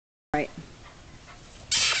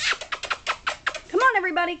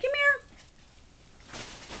everybody. Come here.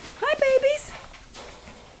 Hi, babies.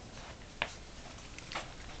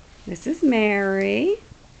 This is Mary.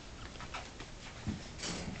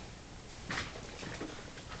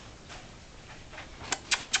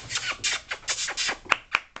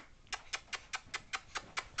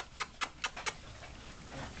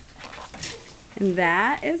 And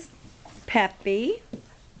that is Peppy.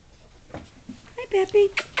 Hi, Peppy.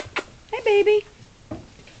 Hi, baby.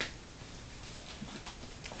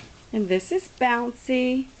 And this is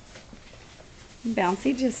Bouncy.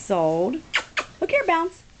 Bouncy just sold. Look here,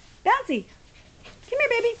 Bounce. Bouncy. Come here,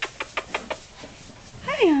 baby.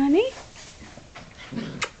 Hi, honey.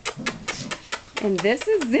 And this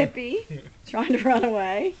is Zippy, trying to run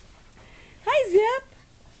away. Hi, Zip.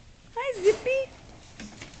 Hi, Zippy.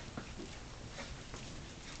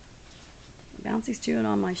 Bouncy's chewing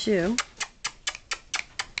on my shoe.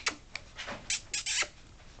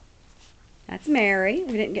 That's Mary.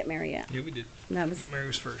 We didn't get Mary yet. Yeah, we did. That was Mary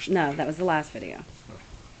was first. No, that was the last video.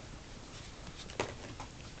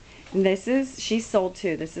 And this is, she's sold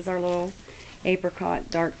too. This is our little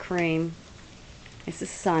apricot dark cream. This is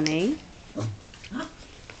Sunny.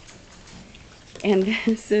 And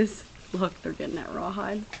this is, look, they're getting that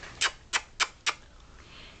rawhide.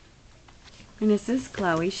 And this is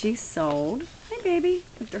Chloe. She's sold. Hi, baby.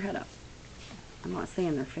 Lift their head up. I'm not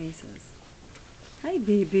seeing their faces. Hi,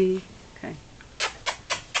 baby. Okay.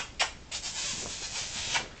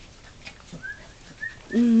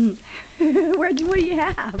 What do you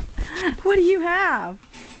have? What do you have?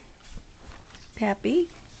 Peppy.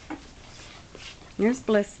 Here's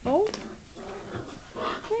Blissful.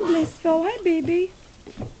 Hi, Blissful. Hi, baby.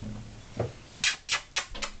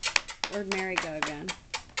 Where'd Mary go again?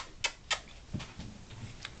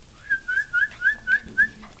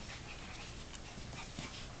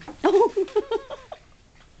 Oh,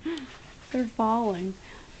 they're falling.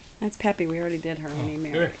 That's Peppy. We already did her. We need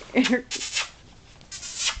Mary.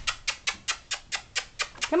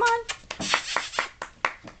 Come on.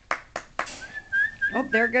 Oh,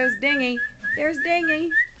 there goes Dingy. There's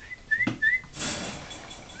Dingy.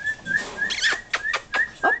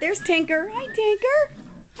 Oh, there's Tinker. Hi, Tinker.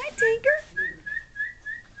 Hi, Tinker.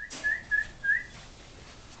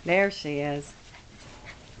 There she is.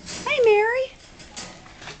 Hi, Mary.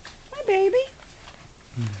 Hi, baby.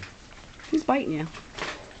 Who's biting you?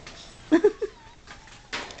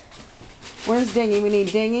 Where's Dingy? We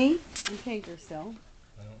need Dingy and Tinker still.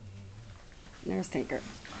 There's Tinker.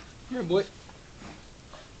 Come here, boy.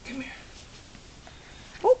 Come here.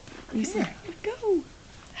 Oh, you said, go.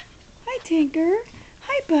 Hi, Tinker.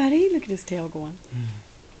 Hi, buddy. Look at his tail going.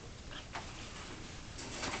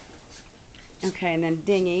 Okay, and then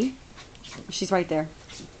Dingy. She's right there.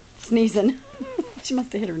 Sneezing. She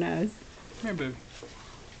must have hit her nose. Come here, baby.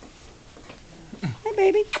 Hi,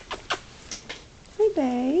 baby. Hi,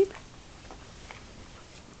 babe.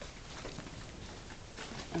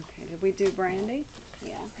 Okay, did we do Brandy?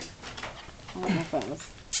 Yeah. I don't know if that was...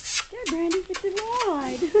 Good, Brandy, get the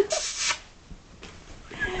ride.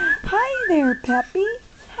 Hi there, Peppy.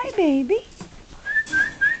 Hi, baby.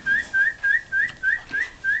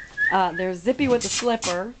 There's Zippy with the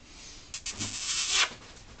slipper.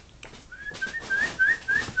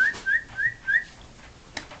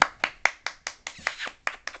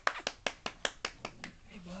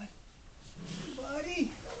 Hey, bud.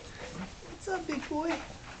 Buddy. What's up, big boy?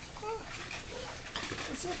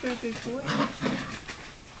 What's up there, big boy?